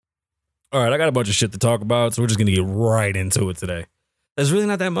All right, I got a bunch of shit to talk about, so we're just going to get right into it today. There's really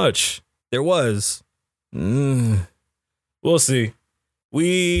not that much. There was. We'll see.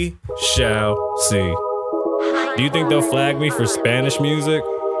 We shall see. Do you think they'll flag me for Spanish music?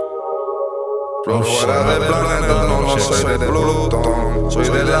 Oh, Fuera del planeta, no soy de Plutón. Soy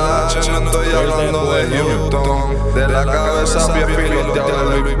de la H, no estoy hablando de Houston. De la cabeza pie filoteado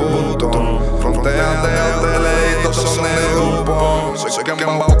de Louis Vuitton. Frontean de leídos son de grupo. Soy Kemba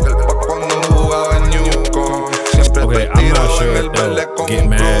Walker pa' cuando jugaba en Newcom. Okay, I'm not sure if they'll get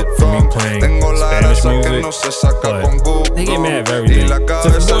mad for me playing Spanish music, but they get mad for everything. So if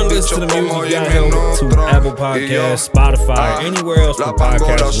you want to listen to the music, you gotta head over to Apple Podcasts, Spotify, anywhere else for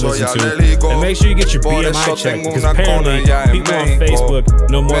podcasts to listen to. And make sure you get your BMI checked, because apparently people on Facebook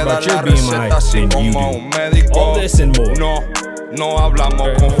know more about your BMI than you do. All this and more. No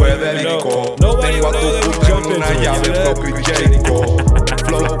hablamos con Federico. Tengo a tu puta en una llave bloco y Jericho.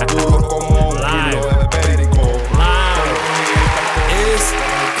 Flow puro como un kilo de Perico. It's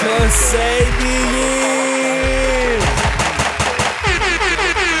Kasabian.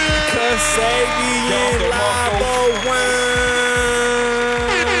 Lavoe.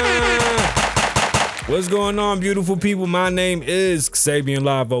 What's going on, beautiful people? My name is Kasabian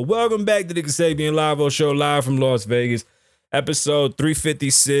Lavoe. Welcome back to the Kasabian Lavoe Show, live from Las Vegas. Episode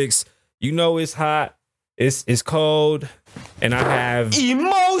 356. You know it's hot. It's cold. And I have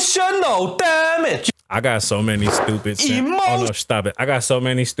emotional damage. I got so many stupid sounds. Oh no, stop it. I got so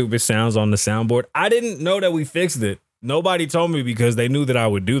many stupid sounds on the soundboard. I didn't know that we fixed it. Nobody told me because they knew that I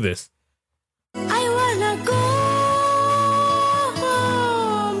would do this. I wanna go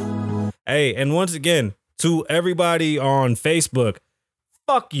home. Hey, and once again, to everybody on Facebook,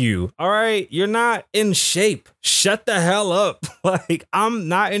 fuck you. All right. You're not in shape. Shut the hell up. Like, I'm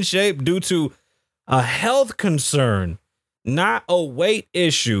not in shape due to a health concern, not a weight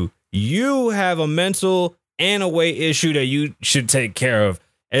issue. You have a mental and a weight issue that you should take care of.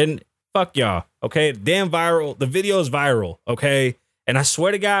 And fuck y'all. Okay. Damn viral. The video is viral. Okay. And I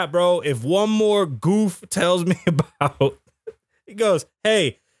swear to God, bro, if one more goof tells me about, he goes,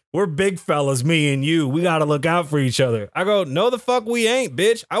 hey, we're big fellas, me and you. We got to look out for each other. I go, no, the fuck we ain't,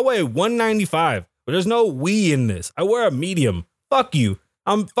 bitch. I weigh 195, but there's no we in this. I wear a medium. Fuck you.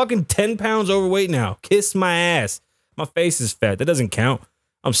 I'm fucking 10 pounds overweight now. Kiss my ass. My face is fat. That doesn't count.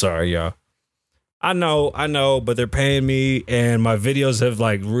 I'm sorry, y'all. I know, but they're paying me and my videos have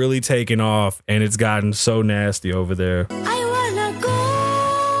like really taken off and it's gotten so nasty over there. I wanna go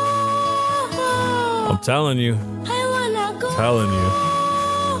home. I'm telling you. I wanna go Telling you. home.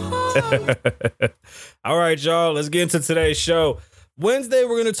 All right, y'all, let's get into today's show. Wednesday,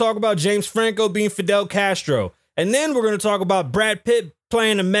 we're going to talk about James Franco being Fidel Castro. And then we're going to talk about Brad Pitt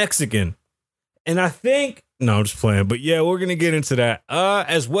playing a Mexican. And I think, no, I'm just playing. But yeah, we're going to get into that.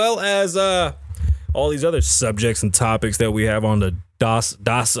 As well as all these other subjects and topics that we have on the Das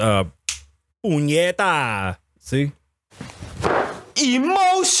Puñeta. See?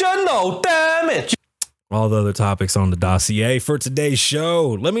 Emotional damage. All the other topics on the dossier for today's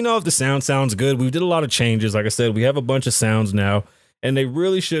show. Let me know if the sound sounds good. We did a lot of changes. Like I said, we have a bunch of sounds now, and they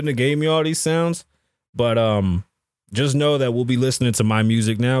really shouldn't have gave me all these sounds. But just know that we'll be listening to my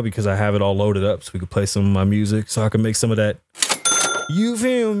music now because I have it all loaded up so we can play some of my music so I can make some of that. You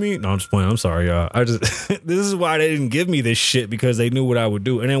feel me? No, I'm just playing. I'm sorry, y'all. This is why they didn't give me this shit, because they knew what I would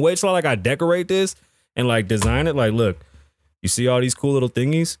do. And then wait till I decorate this and like design it. Like, look, you see all these cool little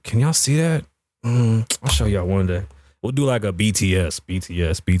thingies? Can y'all see that? I'll show y'all one day. We'll do like a BTS.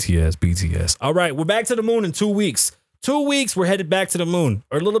 All right, we're back to the moon in 2 weeks. 2 weeks, we're headed back to the moon,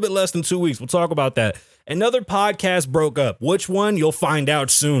 or a little bit less than 2 weeks. We'll talk about that. Another podcast broke up. Which one? You'll find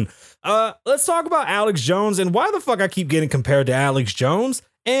out soon. Let's talk about Alex Jones and why the fuck I keep getting compared to Alex Jones.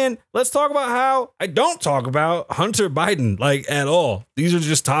 And let's talk about how I don't talk about Hunter Biden, like, at all. These are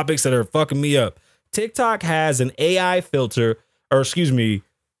just topics that are fucking me up. TikTok has an AI filter, or excuse me,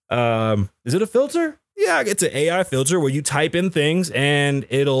 is it a filter? Yeah, it's an AI filter where you type in things and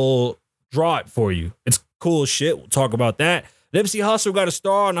it'll draw it for you. It's cool as shit. We'll talk about that. Nipsey Hussle got a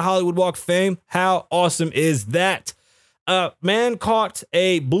star on the Hollywood Walk of Fame. How awesome is that? Man caught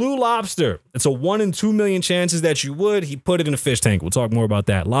a blue lobster. It's a 1 in 2 million chances that you would. He put it in a fish tank. We'll talk more about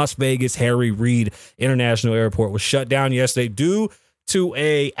that. Las Vegas Harry Reid International Airport was shut down yesterday due to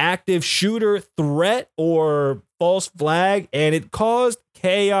a active shooter threat or false flag, and it caused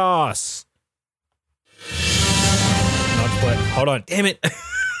chaos. Hold on, damn it.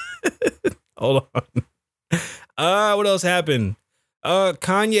 Hold on. What else happened?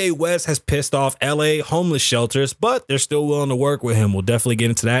 Kanye West has pissed off LA homeless shelters, but they're still willing to work with him. We'll definitely get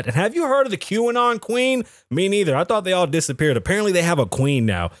into that. And have you heard of the QAnon queen? Me neither. I thought they all disappeared. Apparently they have a queen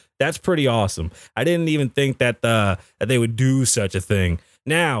now. That's pretty awesome. I didn't even think that they would do such a thing.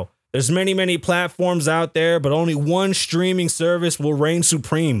 Now, there's many platforms out there, but only one streaming service will reign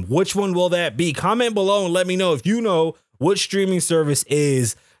supreme. Which one will that be? Comment below and let me know if you know which streaming service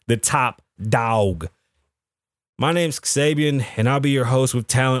is the top dog. My name's Kasabian, and I'll be your host with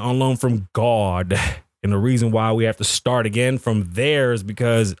talent on loan from God. And the reason why we have to start again from there is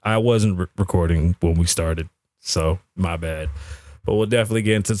because I wasn't recording when we started. So, my bad. But we'll definitely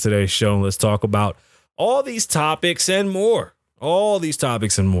get into today's show, and let's talk about all these topics and more. All these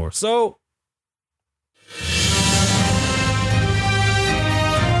topics and more. So,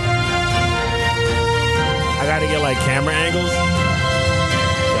 I gotta get like camera angles. So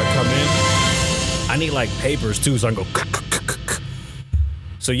I come in. I need like papers too, so I can go.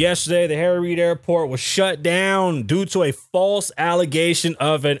 So yesterday, the Harry Reid Airport was shut down due to a false allegation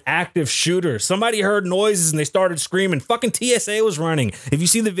of an active shooter. Somebody heard noises and they started screaming. Fucking TSA was running. If you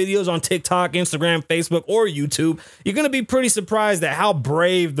see the videos on TikTok, Instagram, Facebook, or YouTube, you're going to be pretty surprised at how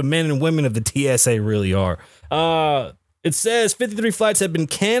brave the men and women of the TSA really are. It says 53 flights have been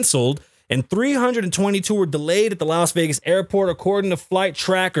canceled and 322 were delayed at the Las Vegas airport, according to Flight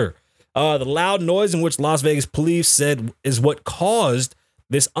Tracker. The loud noise in which Las Vegas police said is what caused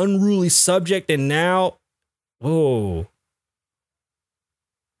this unruly subject, and now,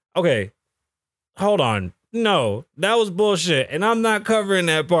 okay, hold on. No, that was bullshit, and I'm not covering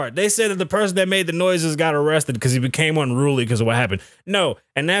that part. They said that the person that made the noises got arrested because he became unruly because of what happened. No,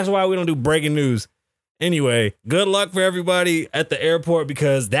 and that's why we don't do breaking news. Anyway, good luck for everybody at the airport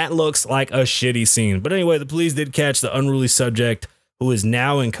because that looks like a shitty scene. But anyway, the police did catch the unruly subject who is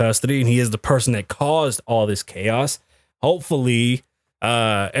now in custody, and he is the person that caused all this chaos. Hopefully,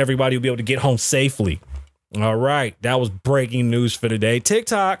 everybody will be able to get home safely. All right, that was breaking news for today.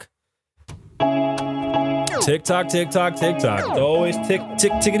 TikTok. It's always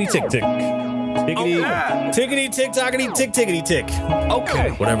tickety tick tick. Tickety tick tockety tick tickety tick. Okay,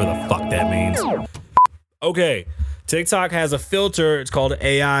 whatever the fuck that means. Okay, TikTok has a filter. It's called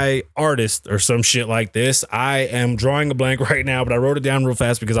AI Artist or some shit like this. I am drawing a blank right now, but I wrote it down real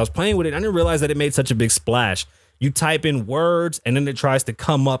fast because I was playing with it. I didn't realize that it made such a big splash. You type in words and then it tries to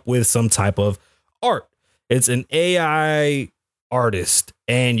come up with some type of art. It's an AI artist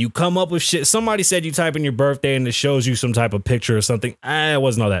and you come up with shit. Somebody said you type in your birthday and it shows you some type of picture or something. It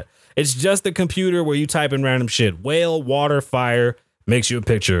wasn't all that. It's just a computer where you type in random shit. Whale, water, fire makes you a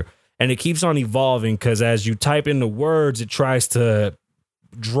picture. And it keeps on evolving because as you type in the words, it tries to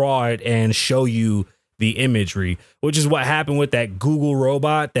draw it and show you the imagery, which is what happened with that Google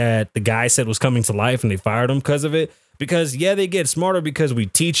robot that the guy said was coming to life and they fired him because of it. Because, yeah, they get smarter because we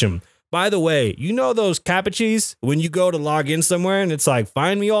teach them. By the way, you know those captchas when you go to log in somewhere and it's like,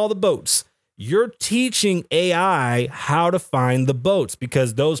 find me all the boats. You're teaching AI how to find the boats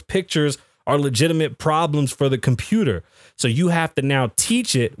because those pictures are legitimate problems for the computer. So you have to now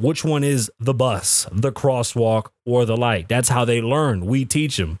teach it which one is the bus, the crosswalk, or the light. That's how they learn. We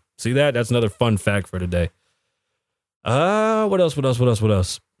teach them. See that? That's another fun fact for today. What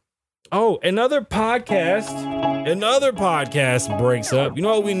else? Oh, another podcast breaks up. You know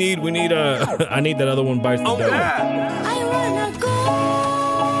what we need? We need I need that other one bites the dust. I wanna go.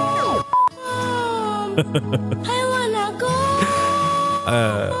 I wanna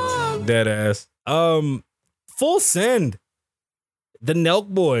go. Dead ass. Full send. The Nelk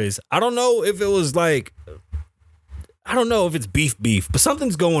Boys. I don't know if it's beef, but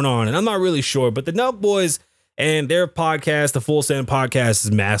something's going on, and I'm not really sure. But the Nelk Boys and their podcast, the Full Send podcast,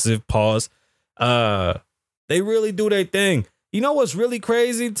 is massive. Pause. They really do their thing. You know what's really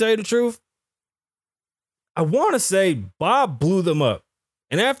crazy, to tell you the truth? I want to say Bob blew them up.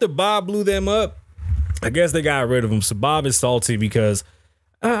 And after Bob blew them up, I guess they got rid of him. So Bob is salty because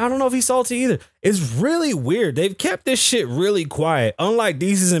I don't know if he's salty either. It's really weird. They've kept this shit really quiet. Unlike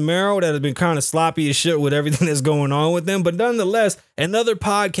Deezus and Mero that have been kind of sloppy as shit with everything that's going on with them. But nonetheless, another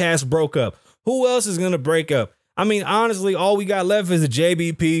podcast broke up. Who else is going to break up? I mean, honestly, all we got left is the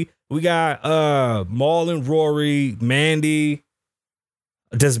JBP. We got Maul and Rory, Mandy.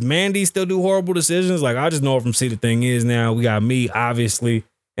 Does Mandy still do horrible decisions? Like, I just know from See the Thing Is now. We got me, obviously.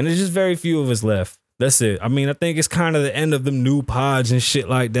 And there's just very few of us left. That's it. I mean, I think it's kind of the end of them new pods and shit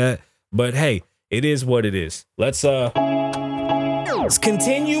like that. But hey, it is what it is. Let's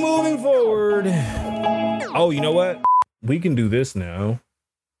continue moving forward. Oh, you know what? We can do this now.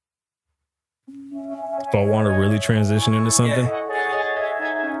 If I want to really transition into something.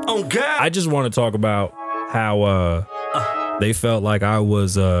 Oh God. I just want to talk about how They felt like I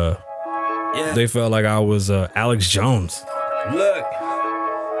was Alex Jones. Look,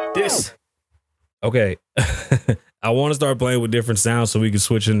 this. Okay. I want to start playing with different sounds so we can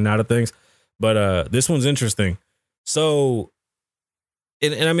switch in and out of things. But this one's interesting. So,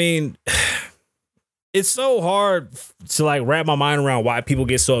 and I mean, it's so hard to like wrap my mind around why people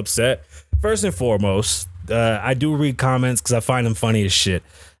get so upset. First and foremost, I do read comments because I find them funny as shit.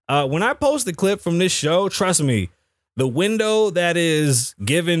 When I post a clip from this show, trust me, the window that is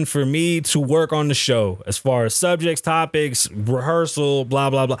given for me to work on the show as far as subjects, topics, rehearsal, blah,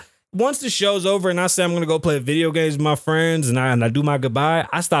 blah, blah. Once the show's over and I say I'm going to go play video games with my friends and I do my goodbye,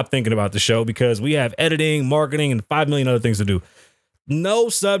 I stop thinking about the show because we have editing, marketing, and 5 million other things to do. No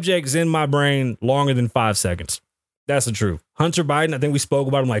subject's in my brain longer than 5 seconds. That's the truth. Hunter Biden, I think we spoke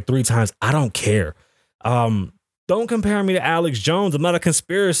about him like 3 times. I don't care. Don't compare me to Alex Jones. I'm not a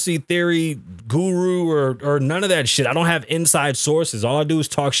conspiracy theory guru or none of that shit. I don't have inside sources. All I do is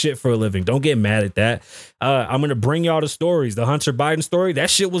talk shit for a living. Don't get mad at that. I'm going to bring y'all the stories. The Hunter Biden story, that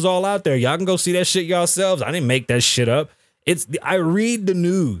shit was all out there. Y'all can go see that shit yourselves. I didn't make that shit up. I read the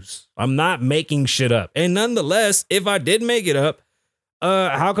news. I'm not making shit up. And nonetheless, if I did make it up,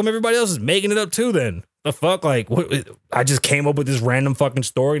 how come everybody else is making it up too then? The fuck? Like, I just came up with this random fucking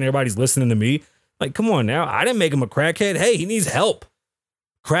story and everybody's listening to me. Like, come on now. I didn't make him a crackhead. Hey, he needs help.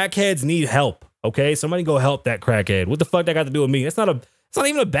 Crackheads need help. Okay, somebody go help that crackhead. What the fuck that got to do with me? It's not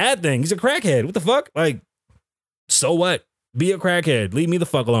even a bad thing. He's a crackhead. What the fuck? Like, so what? Be a crackhead. Leave me the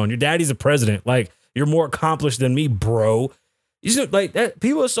fuck alone. Your daddy's a president. Like, you're more accomplished than me, bro. You should, like that.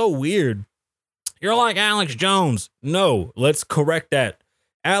 People are so weird. You're like Alex Jones. No, let's correct that.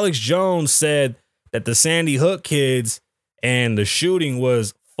 Alex Jones said that the Sandy Hook kids and the shooting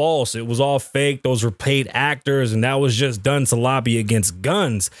was false. It was all fake. Those were paid actors, and that was just done to lobby against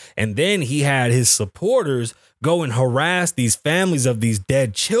guns. And then he had his supporters go and harass these families of these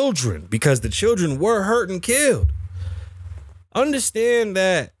dead children because the children were hurt and killed. Understand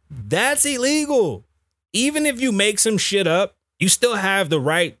that that's illegal. Even if you make some shit up, you still have the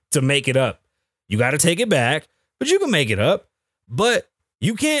right to make it up. You got to take it back, but you can make it up. But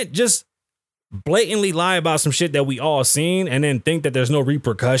you can't just blatantly lie about some shit that we all seen and then think that there's no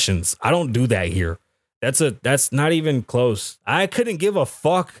repercussions. I don't do that here. That's not even close. I couldn't give a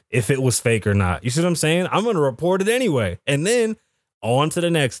fuck if it was fake or not. You see what I'm saying? I'm going to report it anyway. And then on to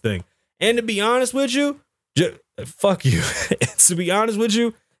the next thing. And to be honest with you, fuck you. To be honest with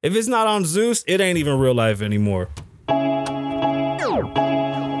you, if it's not on Zeus, it ain't even real life anymore.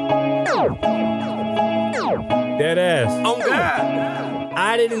 Dead ass. Oh God.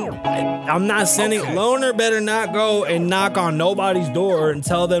 I'm not sending. Okay. Loner better not go and knock on nobody's door and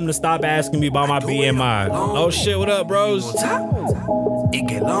tell them to stop asking me about my BMI. Oh shit, what up, bros? It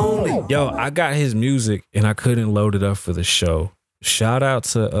get lonely. Yo, I got his music and I couldn't load it up for the show. Shout out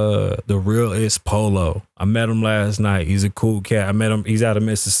to the real Is Polo. I met him last night. He's a cool cat. I met him. He's out of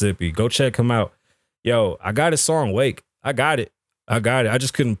Mississippi. Go check him out. Yo, I got his song Wake. I got it. I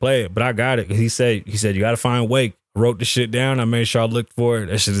just couldn't play it, but I got it. He said you got to find Wake. I wrote the shit down. I made sure I looked for it.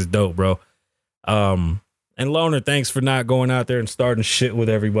 That shit is dope, bro. And Loner, thanks for not going out there and starting shit with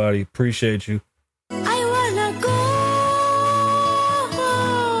everybody. Appreciate you. I wanna go.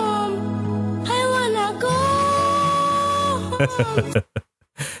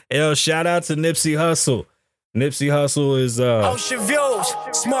 Yo, shout out to Nipsey Hussle. Nipsey Hussle is Ocean views,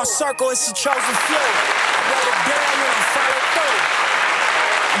 small circle, it's a chosen few. I wrote it down and I followed through.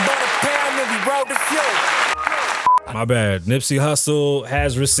 I bought a pound and we rode the few. My bad. Nipsey Hussle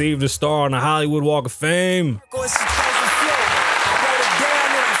has received a star on the Hollywood Walk of Fame. It's a chosen few. I wrote it down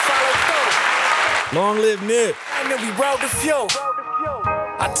and I followed through. Long live Nip. And then we rode the few.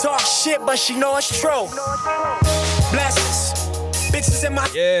 I talk shit, but she know it's true. Blessings, bitches in my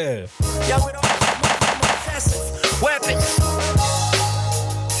Yeah. y'all with all weapons.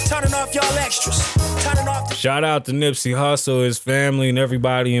 Turning off y'all extras. Turning off the Shout out to Nipsey Hussle, his family, and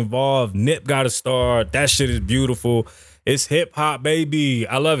everybody involved. Nip got a star. That shit is beautiful. It's hip hop, baby.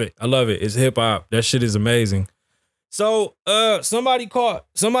 I love it. It's hip hop. That shit is amazing. So, somebody caught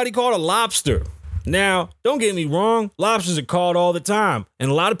a lobster. Now, don't get me wrong. Lobsters are caught all the time,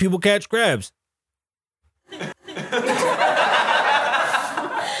 and a lot of people catch crabs.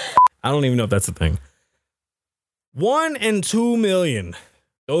 I don't even know if that's a thing. 1 in 2 million.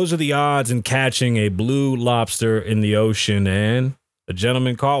 Those are the odds in catching a blue lobster in the ocean. And a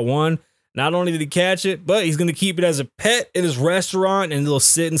gentleman caught one. Not only did he catch it, but he's going to keep it as a pet in his restaurant and it'll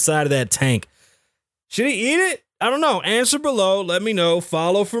sit inside of that tank. Should he eat it? I don't know. Answer below. Let me know.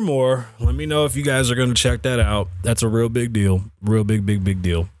 Follow for more. Let me know if you guys are going to check that out. That's a real big deal. Real big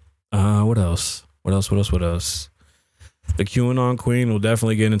deal. What else? The QAnon queen will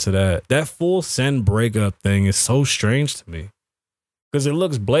definitely get into that. That full send breakup thing is so strange to me. Because it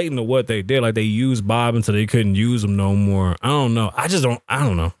looks blatant to what they did. Like they used Bob until they couldn't use him no more. I don't know. I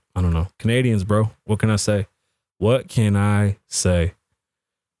don't know. Canadians, bro. What can I say? What can I say?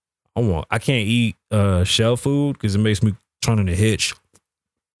 I can't eat shell food because it makes me turn into Hitch.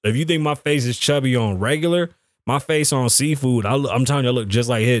 If you think my face is chubby on regular, my face on seafood, I'm telling you, I look just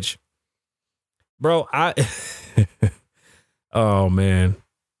like Hitch. Bro, oh man.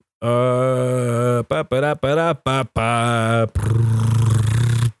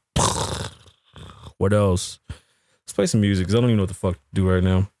 What else? Let's play some music because I don't even know what the fuck to do right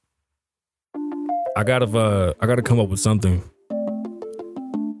now. I gotta come up with something.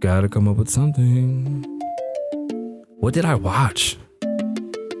 What did I watch?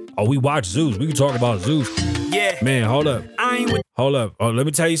 Oh, we watched Zeus. We can talk about Zeus. Yeah. Man, hold up. Hold up. Oh, let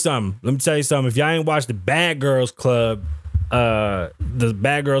me tell you something. If y'all ain't watched the Bad Girls Club, the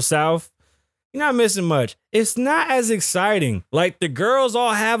Bad Girls South, you're not missing much. It's not as exciting. Like, the girls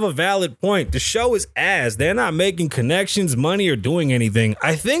all have a valid point. The show is ass. They're not making connections, money, or doing anything.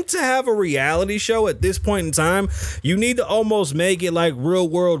 I think to have a reality show at this point in time, you need to almost make it like Real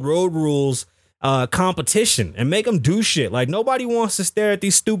World Road Rules competition and make them do shit. Like, nobody wants to stare at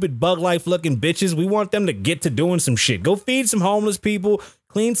these stupid bug life looking bitches. We want them to get to doing some shit. Go feed some homeless people,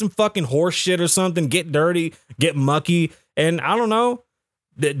 clean some fucking horse shit or something, get dirty, get mucky, and I don't know,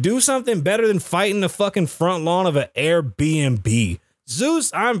 do something better than fighting the fucking front lawn of an Airbnb.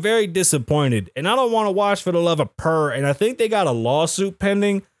 Zeus, I'm very disappointed, and I don't want to watch for the love of purr. And I think they got a lawsuit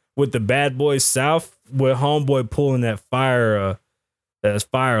pending with the Bad Boys South with homeboy pulling that fire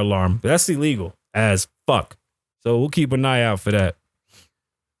alarm. That's illegal as fuck. So we'll keep an eye out for that.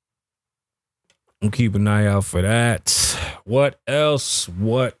 What else?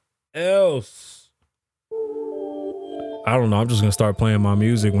 I don't know. I'm just going to start playing my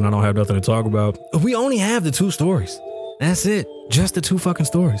music when I don't have nothing to talk about. We only have the 2 stories. That's it. Just the 2 fucking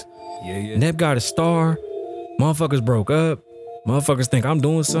stories. Yeah. Neb got a star. Motherfuckers broke up. Motherfuckers think I'm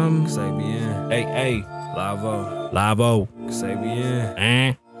doing something. Kasabian. Hey. Lavoe.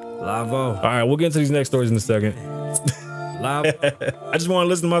 Kasabian. Lavoe. All right, we'll get into these next stories in a second. I just want to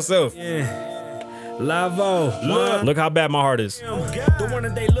listen to myself. Yeah. Lavoe. Look how bad my heart is. The one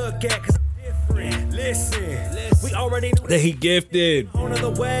that they look at, 'cause I'm different. Listen. We already knew that he gifted. On the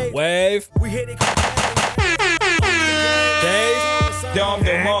Wave. We hit it.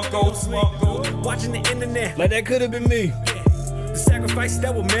 Watching the internet. Like that could have been me. The sacrifices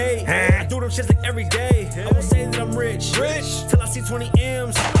that were made. I do them shit like every day. I won't say that I'm rich. Till I see 20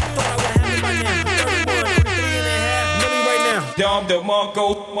 M's. Thought I would have it by now. 31, 23 and a half million right now.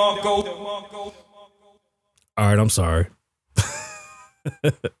 All right, I'm sorry.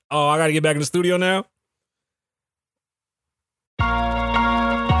 Oh, I gotta get back in the studio now?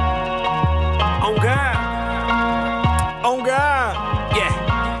 On God. Yeah.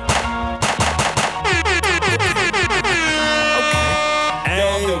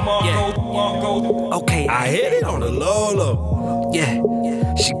 Okay, I hit it on the low. Yeah,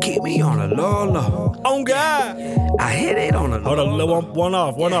 she keep me on the low. On God. I hit it on the low. Hold on, one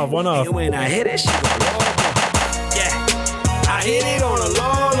off. And when I hit it, she go low. Yeah, I hit it on the low.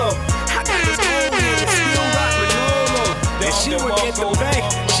 I got this old head that still rock Manolo. And she would get the bank.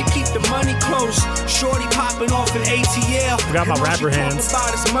 She keep the money close. Shorty popping off an ATL. I got my rapper hands.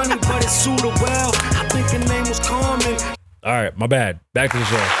 About his money, but it's suited well. I think her name was Carmen. All right, my bad. Back to the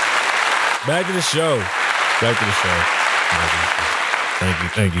show. Thank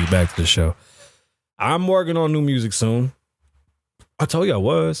you. Back to the show. I'm working on new music soon. I told you I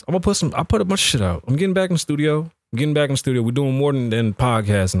was. I put a bunch of shit out. I'm getting back in the studio. We're doing more than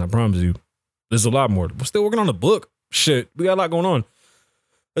podcasting, I promise you. There's a lot more. We're still working on the book. Shit, we got a lot going on.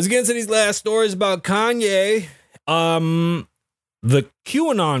 Let's get into these last stories about Kanye, the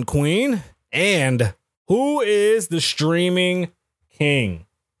QAnon queen, and who is the streaming king.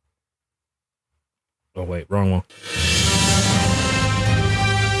 Oh, wait, wrong one.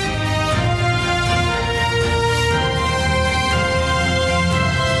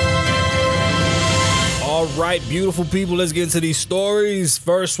 All right, beautiful people, let's get into these stories.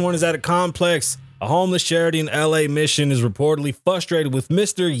 First one is at a complex. A homeless charity in LA Mission is reportedly frustrated with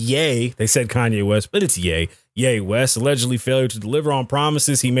Mr. Ye. They said Kanye West, but it's Ye. Ye West allegedly failure to deliver on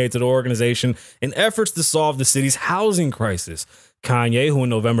promises he made to the organization in efforts to solve the city's housing crisis. Kanye, who in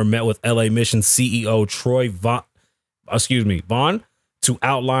November met with LA Mission CEO Troy Vaughn to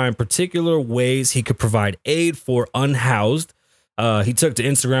outline particular ways he could provide aid for unhoused, He took to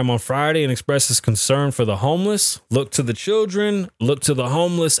Instagram on Friday and expressed his concern for the homeless. Look to the children, look to the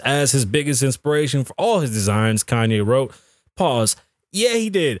homeless as his biggest inspiration for all his designs, Kanye wrote. Pause. Yeah, he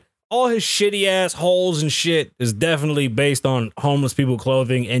did. All his shitty ass holes and shit is definitely based on homeless people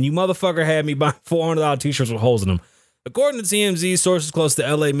clothing, and you motherfucker had me buying $400 t-shirts with holes in them. According to TMZ, sources close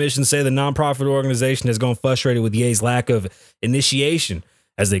to LA Mission say the nonprofit organization has gone frustrated with Ye's lack of initiation,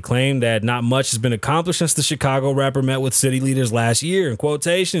 as they claim that not much has been accomplished since the Chicago rapper met with city leaders last year. In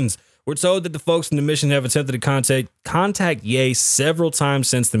quotations, we're told that the folks in the mission have attempted to contact Ye several times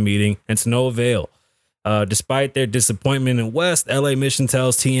since the meeting, and to no avail. Despite their disappointment in West, LA Mission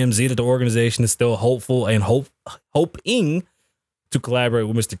tells TMZ that the organization is still hopeful and hoping to collaborate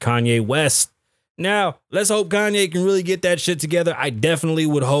with Mr. Kanye West. Now, let's hope Kanye can really get that shit together. I definitely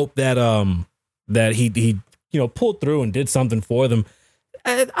would hope that that he pulled through and did something for them.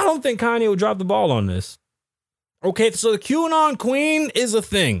 I don't think Kanye would drop the ball on this. Okay, so the QAnon Queen is a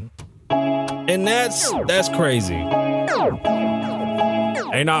thing, and that's crazy.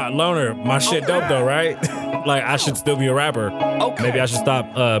 Hey, not loner. My shit dope though, right? Like, I should still be a rapper. Okay. Maybe I should stop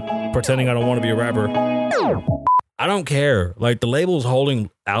pretending I don't want to be a rapper. I don't care. Like, the label's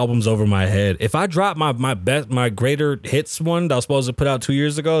holding albums over my head. If I drop my greater hits one that I was supposed to put out 2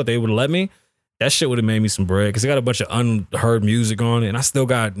 years ago, if they would let me, that shit would have made me some bread. Because I got a bunch of unheard music on it, and I still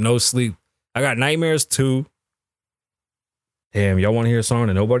got No Sleep. I got Nightmares 2. Damn, y'all want to hear a song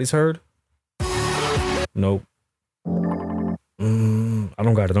that nobody's heard? Nope. I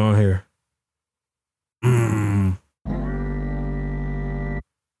don't got it on here. I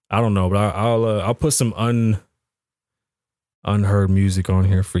don't know, but I'll put some unheard music on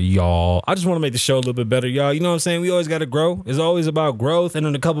here for y'all. I just want to make the show a little bit better, y'all. You know what I'm saying? We always got to grow. It's always about growth. And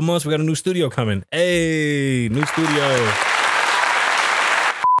in a couple months, we got a new studio coming. Hey, new studio.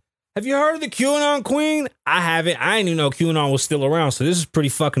 Have you heard of the QAnon Queen? I haven't. I didn't even know QAnon was still around. So this is pretty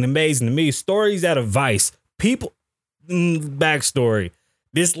fucking amazing to me. Stories out of Vice. People, backstory.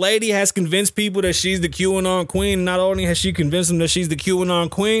 This lady has convinced people that she's the QAnon Queen. Not only has she convinced them that she's the QAnon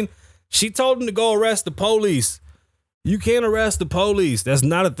Queen, she told them to go arrest the police. You can't arrest the police. That's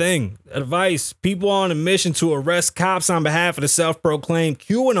not a thing. Advice. People on a mission to arrest cops on behalf of the self-proclaimed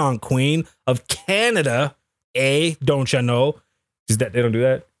QAnon Queen of Canada. Don't ya know? Is that they don't do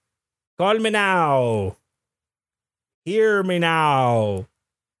that? Call me now. Hear me now.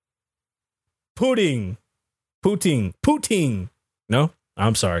 Pudding. No?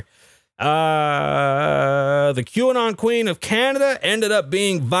 I'm sorry. The QAnon Queen of Canada ended up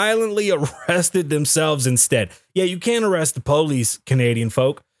being violently arrested themselves instead. Yeah, you can't arrest the police, Canadian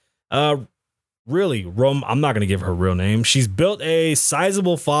folk. Really, I'm not going to give her real name. She's built a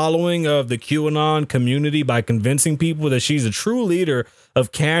sizable following of the QAnon community by convincing people that she's a true leader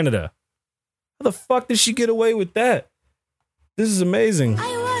of Canada. How the fuck did she get away with that? This is amazing.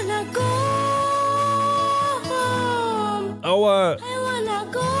 I wanna go home. Oh, I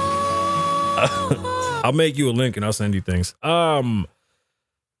wanna go home. I'll make you a link and I'll send you things.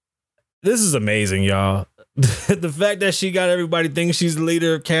 This is amazing, y'all. The fact that she got everybody thinking she's the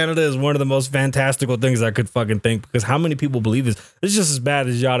leader of Canada is one of the most fantastical things I could fucking think, because how many people believe this? It's just as bad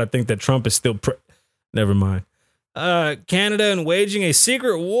as y'all that think that Trump is still never mind. Canada and waging a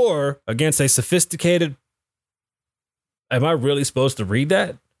secret war against a sophisticated. Am I really supposed to read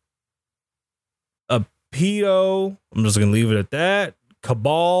that? A pedo. I'm just gonna leave it at that.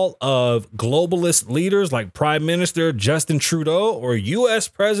 Cabal of globalist leaders like Prime Minister Justin Trudeau or U.S.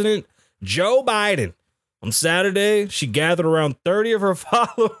 President Joe Biden. On Saturday, she gathered around 30 of her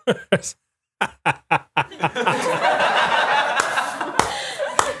followers. Hey,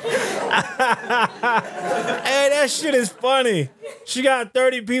 that shit is funny. She got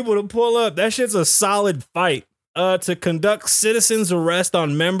 30 people to pull up. That shit's a solid fight. To conduct citizens' arrest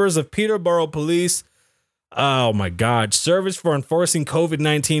on members of Peterborough Police. Oh my God. Service for enforcing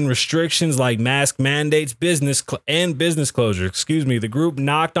COVID-19 restrictions like mask mandates, business closure. The group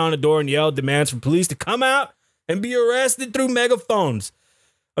knocked on the door and yelled demands for police to come out and be arrested through megaphones.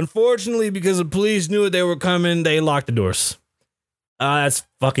 Unfortunately, because the police knew they were coming, they locked the doors. That's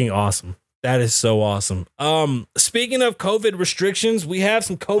fucking awesome. That is so awesome. Speaking of COVID restrictions, we have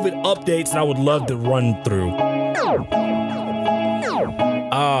some COVID updates that I would love to run through.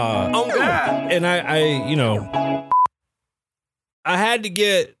 Oh God. And I had to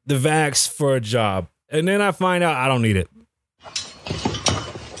get the vax for a job, and then I find out I don't need it.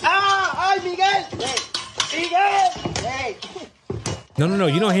 No,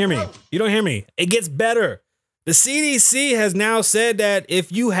 you don't hear me. You don't hear me. It gets better. The CDC has now said that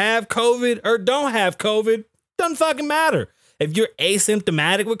if you have COVID or don't have COVID, doesn't fucking matter. If you're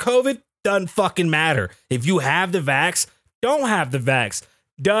asymptomatic with COVID, doesn't fucking matter. If you have the vax, don't have the vax.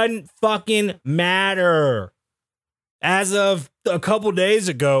 Doesn't fucking matter. As of a couple days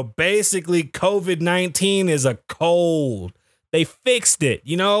ago, basically COVID-19 is a cold. They fixed it,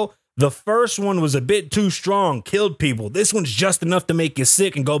 you know? The first one was a bit too strong, killed people. This one's just enough to make you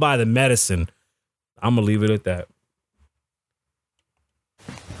sick and go buy the medicine. I'm going to leave it at that.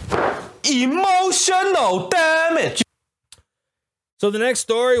 Emotional damage. So the next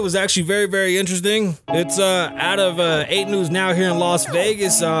story was actually very, very interesting. It's out of 8 News Now here in Las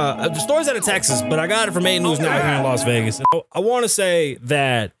Vegas. The story's out of Texas, but I got it from 8 News Now here in Las Vegas. I want to say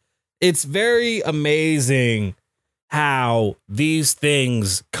that it's very amazing how these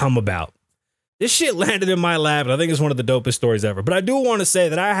things come about. This shit landed in my lap, and I think it's one of the dopest stories ever. But I do want to say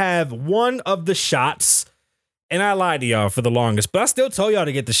that I have one of the shots, and I lied to y'all for the longest, but I still told y'all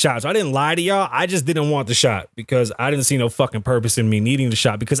to get the shot. So I didn't lie to y'all. I just didn't want the shot because I didn't see no fucking purpose in me needing the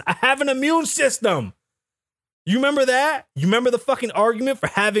shot because I have an immune system. You remember that? You remember the fucking argument for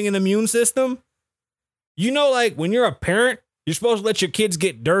having an immune system? You know, like when you're a parent, you're supposed to let your kids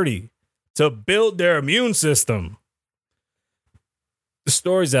get dirty to build their immune system. The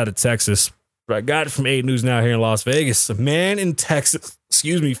story's out of Texas, but I got it from 8 News Now here in Las Vegas. A man in Texas,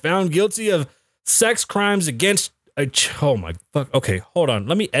 found guilty of sex crimes against oh my fuck. Okay, hold on.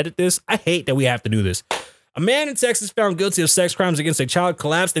 Let me edit this. I hate that we have to do this. A man in Texas found guilty of sex crimes against a child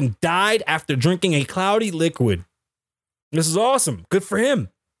collapsed and died after drinking a cloudy liquid. This is awesome. Good for him.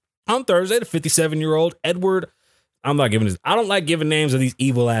 On Thursday, the 57-year-old Edward, I don't like giving names of these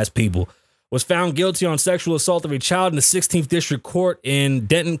evil ass people, was found guilty on sexual assault of a child in the 16th District Court in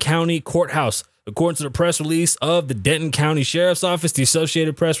Denton County Courthouse. According to the press release of the Denton County Sheriff's Office, the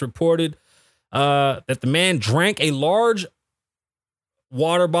Associated Press reported that the man drank a large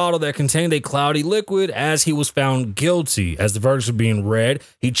water bottle that contained a cloudy liquid as he was found guilty. As the verdicts were being read,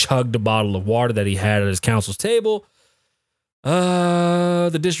 he chugged a bottle of water that he had at his counsel's table.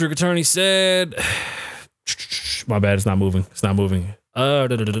 The district attorney said, my bad, it's not moving.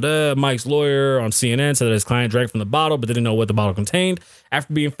 Mike's lawyer on CNN said that his client drank from the bottle but didn't know what the bottle contained.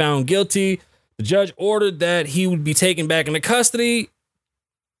 After being found guilty, the judge ordered that he would be taken back into custody.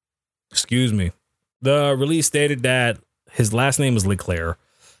 The release stated that his last name was Leclerc.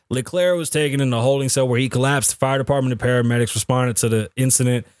 Leclerc was taken in a holding cell where he collapsed. The fire department and paramedics responded to the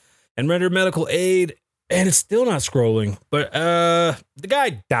incident and rendered medical aid. And it's still not scrolling, but the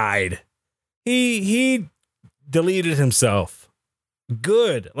guy died. He deleted himself.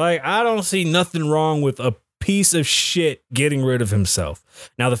 Good. Like, I don't see nothing wrong with a piece of shit getting rid of himself.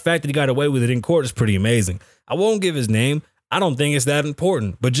 Now, the fact that he got away with it in court is pretty amazing. I won't give his name. I don't think it's that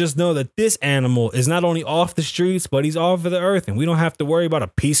important, but just know that this animal is not only off the streets, but he's off of the earth, and we don't have to worry about a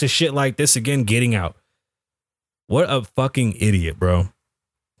piece of shit like this again getting out. What a fucking idiot, bro.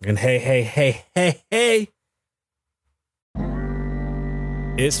 And hey.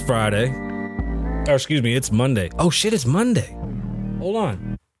 It's Friday. Or it's Monday. Oh shit, it's Monday. Hold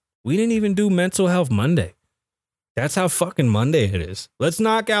on. We didn't even do Mental Health Monday. That's how fucking Monday it is. Let's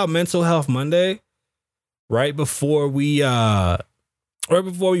knock out Mental Health Monday right before we wrap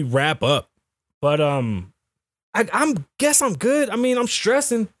up. But I guess I'm good. I mean, I'm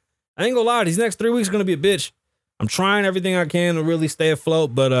stressing. I ain't gonna lie, these next 3 weeks are gonna be a bitch. I'm trying everything I can to really stay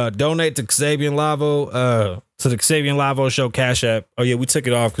afloat, but donate to Kasabian Lavoe, to the Kasabian Lavoe Show Cash App. Oh yeah, we took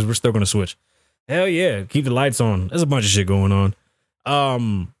it off because we're still gonna switch. Hell yeah, keep the lights on. There's a bunch of shit going on.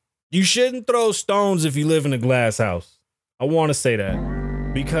 You shouldn't throw stones if you live in a glass house. I want to say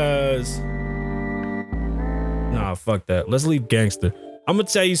that because nah, fuck that. Let's leave gangster. I'm gonna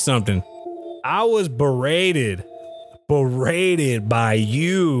tell you something. I was berated by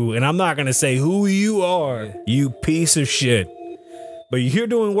you, and I'm not gonna say who you are, you piece of shit, but you're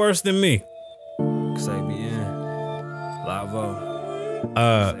doing worse than me. Kasabian, Lavoe,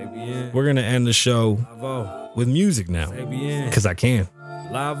 Kasabian, we're gonna end the show Lavoe, with music now Kasabian, because I can,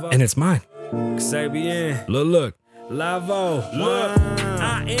 Lavoe, and it's mine. Kasabian, Look, Lavoe, look,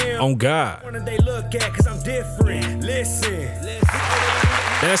 I am on God. one that they look at cause I'm different. Listen.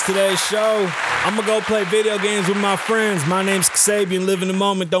 That's today's show. I'm gonna go play video games with my friends. My name's Kasabian. Live in the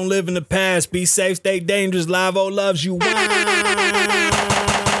moment, don't live in the past. Be safe, stay dangerous. Lavoe loves you.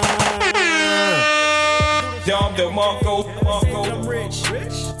 I'm rich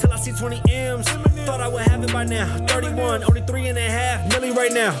till I see 20 M's. Thought I would have it by now. 31, only 3.5 milli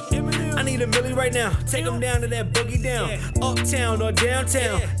right now. I need a milli right now. Take them down to that boogie down. Uptown or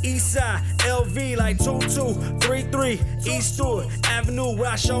downtown. East side, LV like 2233 East Stewart Avenue, where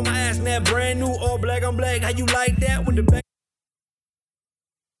I show my ass in that brand new all black on black. How you like that with the back?